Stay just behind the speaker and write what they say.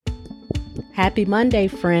Happy Monday,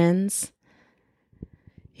 friends.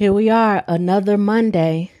 Here we are, another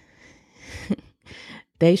Monday.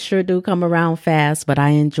 They sure do come around fast, but I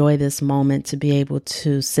enjoy this moment to be able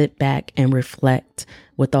to sit back and reflect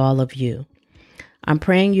with all of you. I'm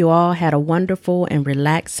praying you all had a wonderful and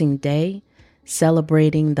relaxing day,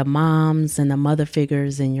 celebrating the moms and the mother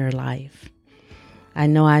figures in your life. I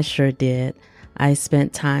know I sure did. I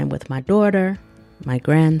spent time with my daughter, my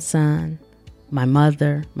grandson, my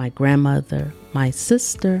mother, my grandmother, my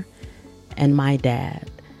sister, and my dad.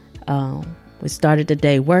 We started the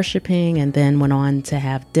day worshiping and then went on to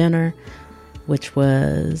have dinner, which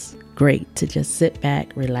was great to just sit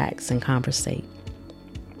back, relax, and conversate.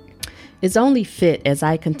 It's only fit as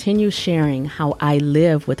I continue sharing how I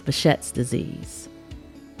live with Behçet's disease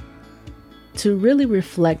to really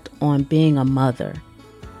reflect on being a mother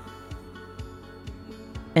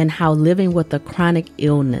and how living with a chronic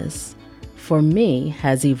illness for me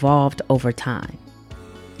has evolved over time.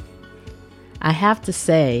 I have to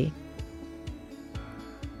say,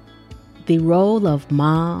 the role of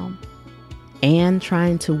mom and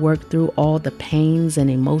trying to work through all the pains and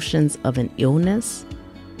emotions of an illness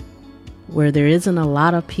where there isn't a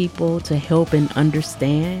lot of people to help and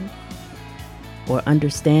understand or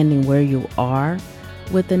understanding where you are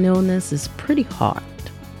with an illness is pretty hard.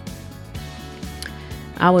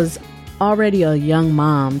 I was already a young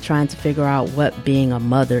mom trying to figure out what being a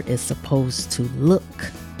mother is supposed to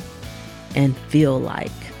look and feel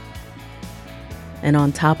like. And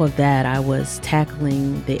on top of that, I was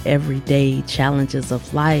tackling the everyday challenges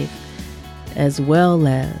of life, as well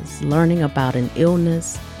as learning about an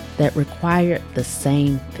illness that required the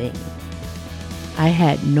same thing. I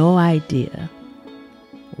had no idea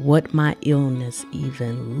what my illness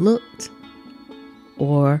even looked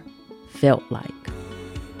or felt like.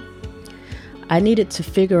 I needed to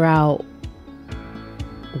figure out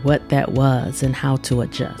what that was and how to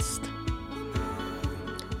adjust.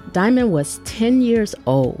 Diamond was 10 years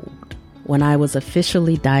old when I was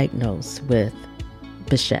officially diagnosed with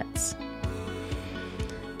Behçet's.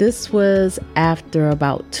 This was after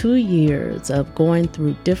about 2 years of going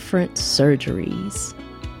through different surgeries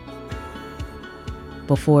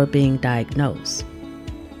before being diagnosed.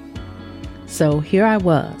 So here I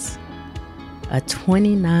was, a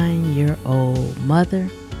 29-year-old mother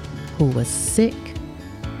who was sick.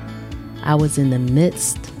 I was in the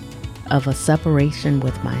midst of a separation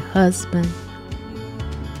with my husband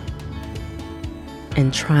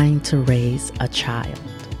and trying to raise a child.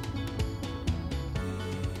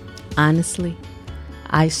 Honestly,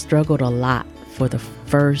 I struggled a lot for the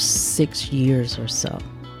first 6 years or so.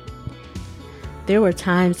 There were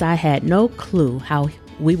times I had no clue how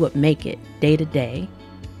we would make it day to day.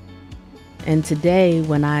 And today,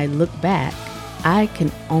 when I look back, I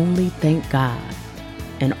can only thank God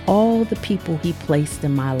and all the people He placed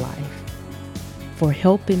in my life for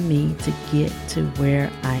helping me to get to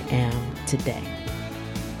where I am today.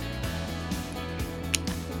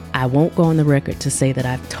 I won't go on the record to say that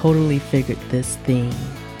I've totally figured this thing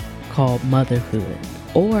called motherhood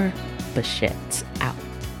or Behçet's out,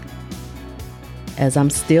 as I'm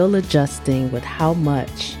still adjusting with how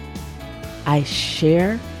much I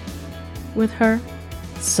share with her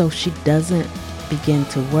so she doesn't begin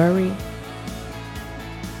to worry,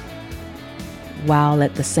 while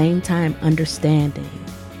at the same time understanding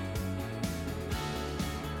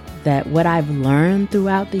that what I've learned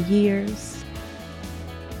throughout the years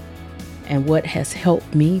and what has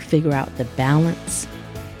helped me figure out the balance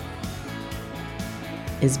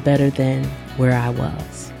is better than where I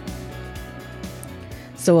was.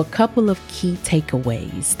 So a couple of key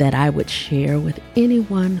takeaways that I would share with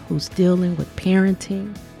anyone who's dealing with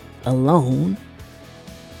parenting alone.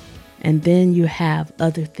 And then you have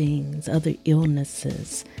other things, other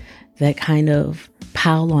illnesses that kind of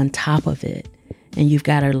pile on top of it. And you've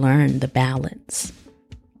got to learn the balance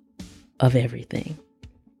of everything.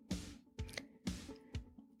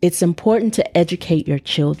 It's important to educate your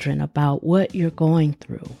children about what you're going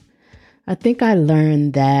through. I think I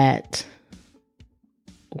learned that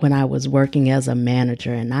when I was working as a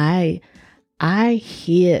manager, and I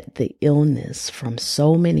hid the illness from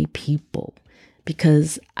so many people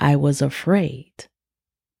because I was afraid.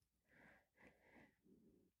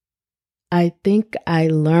 I think I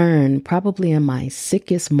learned probably in my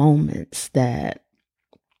sickest moments that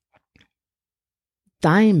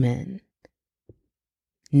Diamond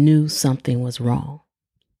knew something was wrong.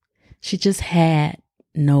 She just had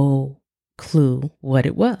no clue what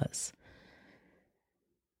it was.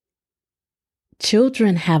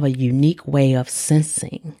 Children have a unique way of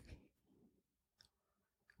sensing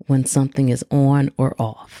when something is on or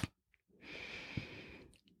off.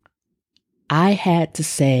 I had to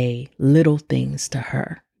say little things to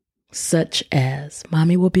her, such as,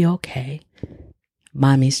 Mommy will be okay.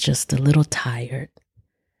 Mommy's just a little tired.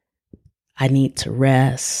 I need to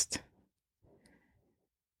rest.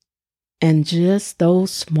 And just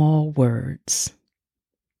those small words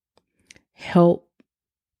help,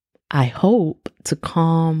 I hope, to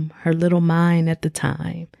calm her little mind at the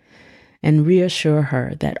time and reassure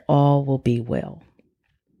her that all will be well.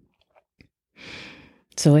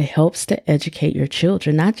 So it helps to educate your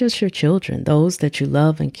children, not just your children, those that you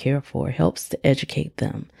love and care for. It helps to educate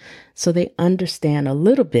them so they understand a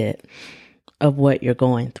little bit of what you're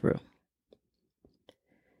going through.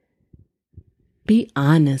 Be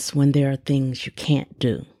honest when there are things you can't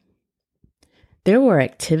do. There were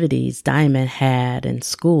activities Diamond had in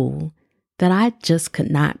school that I just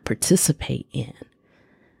could not participate in.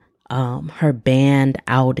 Her band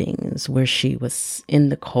outings where she was in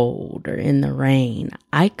the cold or in the rain,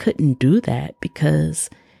 I couldn't do that because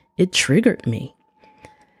it triggered me.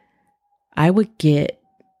 I would get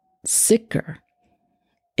sicker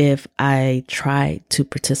if I tried to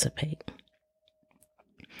participate.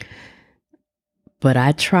 But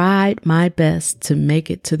I tried my best to make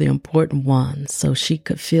it to the important ones so she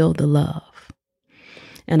could feel the love.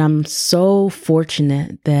 And I'm so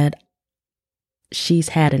fortunate that she's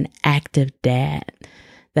had an active dad,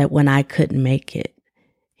 that when I couldn't make it,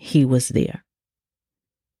 he was there.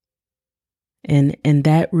 And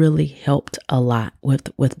that really helped a lot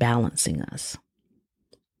with balancing us.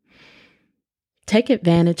 Take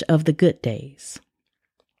advantage of the good days.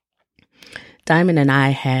 Diamond and I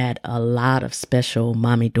had a lot of special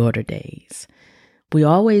mommy-daughter days. We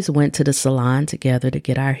always went to the salon together to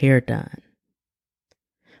get our hair done.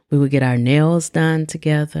 We would get our nails done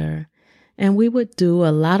together, and we would do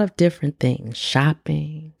a lot of different things,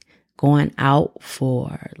 shopping, going out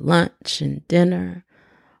for lunch and dinner,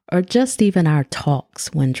 or just even our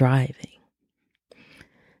talks when driving.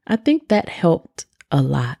 I think that helped a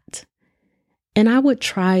lot. And I would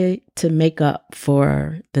try to make up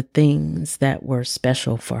for the things that were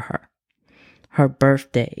special for her. Her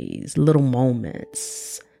birthdays, little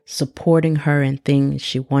moments, supporting her in things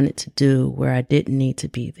she wanted to do where I didn't need to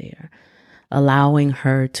be there, allowing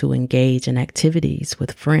her to engage in activities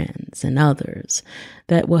with friends and others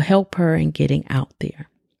that will help her in getting out there.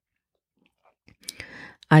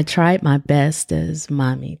 I tried my best as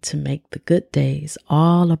mommy to make the good days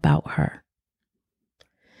all about her.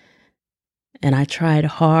 And I tried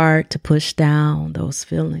hard to push down those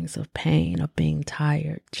feelings of pain, of being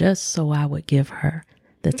tired, just so I would give her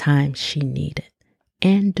the time she needed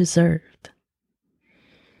and deserved.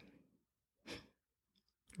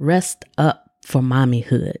 Rest up for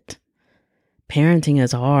mommyhood. Parenting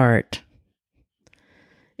is hard.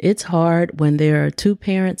 It's hard when there are two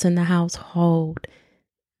parents in the household.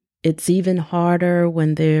 It's even harder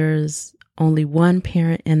when there's only one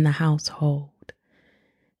parent in the household.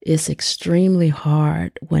 It's extremely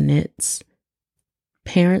hard when it's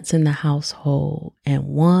parents in the household and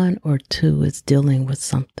one or two is dealing with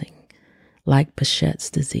something like Behçet's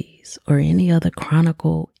disease or any other chronic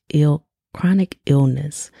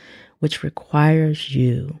illness, which requires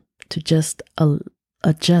you to just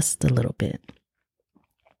adjust a little bit.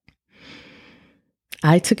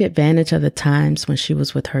 I took advantage of the times when she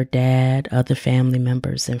was with her dad, other family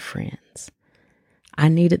members, and friends. I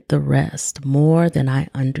needed the rest more than I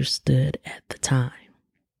understood at the time.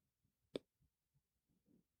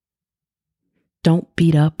 Don't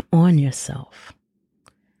beat up on yourself.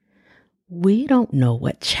 We don't know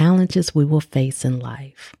what challenges we will face in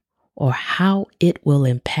life or how it will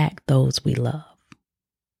impact those we love.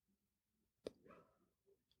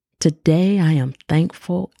 Today, I am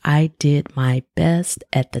thankful I did my best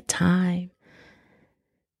at the time.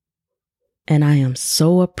 And I am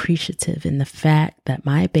so appreciative in the fact that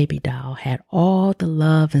my baby doll had all the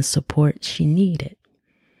love and support she needed,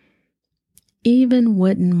 even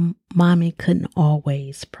when mommy couldn't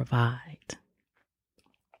always provide.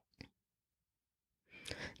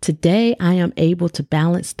 Today, I am able to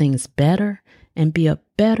balance things better and be a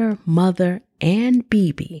better mother and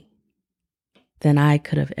baby than I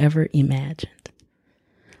could have ever imagined.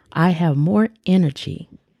 I have more energy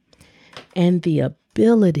and the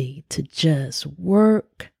ability to just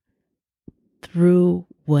work through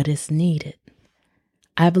what is needed.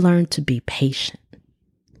 I've learned to be patient.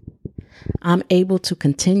 I'm able to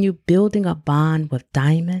continue building a bond with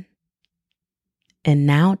Diamond and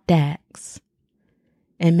now Dax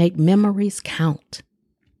and make memories count.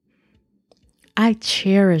 I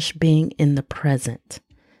cherish being in the present,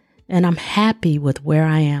 and I'm happy with where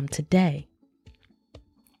I am today.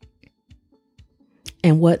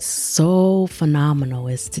 And what's so phenomenal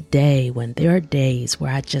is today, when there are days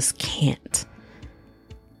where I just can't,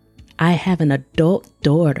 I have an adult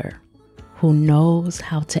daughter who knows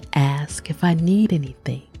how to ask if I need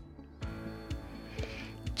anything.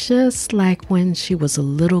 Just like when she was a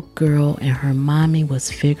little girl and her mommy was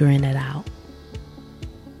figuring it out.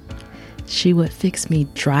 She would fix me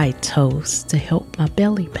dry toast to help my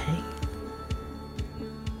belly pain.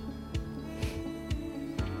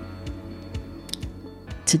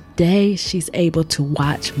 Today, she's able to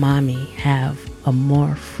watch mommy have a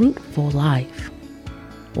more fruitful life,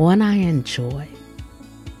 one I enjoy,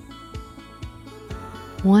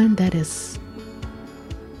 one that is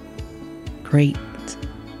great.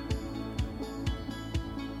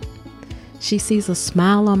 She sees a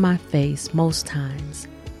smile on my face most times,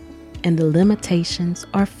 and the limitations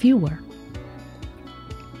are fewer.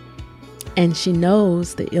 And she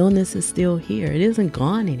knows the illness is still here. It isn't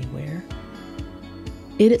gone anywhere.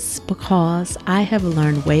 It is because I have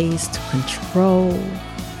learned ways to control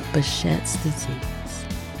Behçet's disease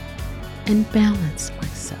and balance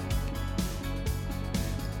myself.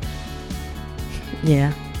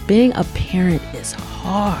 Yeah, being a parent is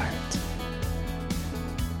hard.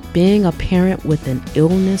 Being a parent with an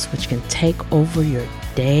illness which can take over your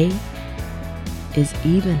day is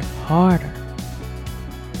even harder.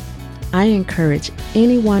 I encourage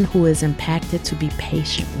anyone who is impacted to be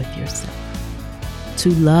patient with yourself, to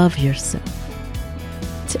love yourself,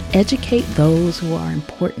 to educate those who are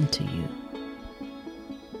important to you.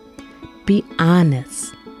 Be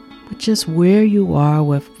honest with just where you are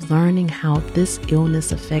with learning how this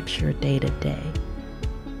illness affects your day to day.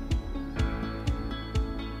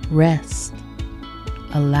 Rest.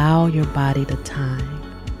 Allow your body the time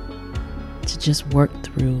to just work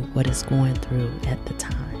through what it's going through at the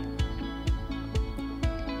time.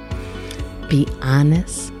 Be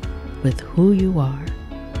honest with who you are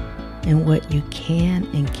and what you can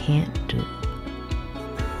and can't do.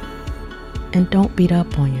 And don't beat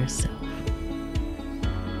up on yourself.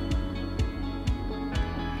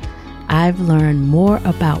 I've learned more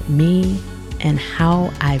about me and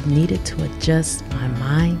how I've needed to adjust my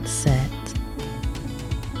mindset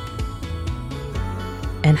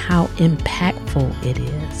and how impactful it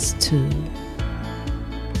is to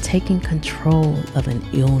taking control of an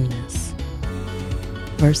illness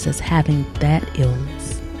versus having that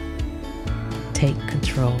illness take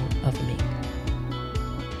control of me.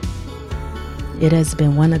 It has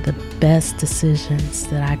been one of the best decisions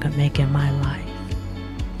that I could make in my life.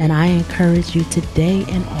 And I encourage you today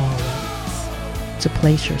and always to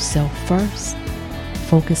place yourself first,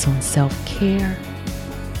 focus on self-care,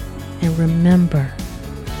 and remember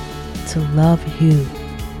to love you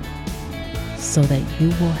so that you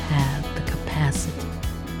will have the capacity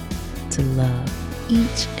to love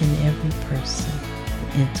each and every person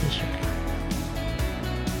who enters your life.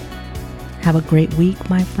 Have a great week,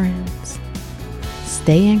 my friends.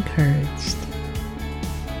 Stay encouraged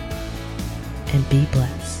and be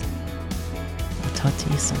blessed. I'll talk to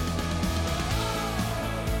you soon.